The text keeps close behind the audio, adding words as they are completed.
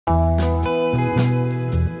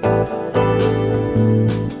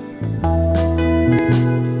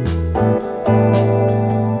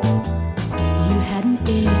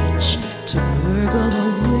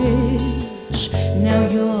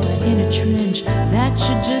switch that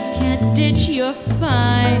you just can't ditch. You're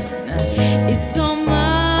fine, it's all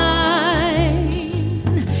mine.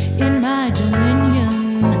 In my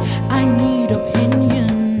dominion, I need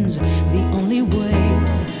opinions. The only way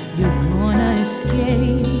you're gonna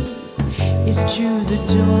escape is choose a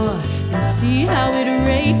door and see how it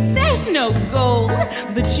rates. There's no gold,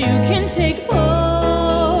 but you can take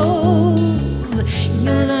pose.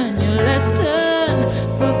 You learn your lesson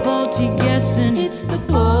for faulty guessing. It's the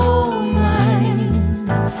pole mine.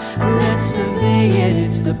 Let's survey it.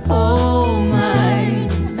 It's the pole mine.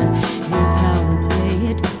 Here's how we play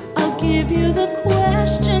it. I'll give you the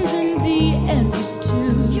questions and the answers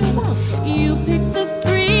too. You pick the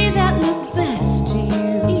three that look best to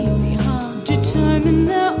you. Easy, huh? Determine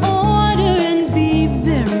their order and be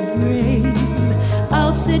very brave.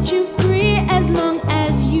 I'll set you free as long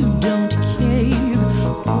as you don't cave.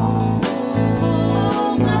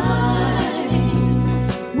 Oh mine.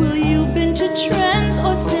 Will you bend to trends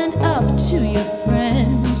or stand up to your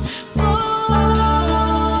friends? Oh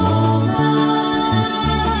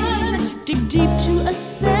mine. Dig deep to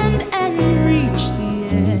ascend and reach the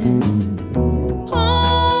end.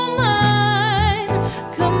 Oh mine.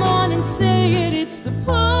 Come on and say it, it's the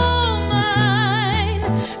pole mine.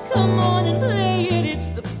 Come on and play.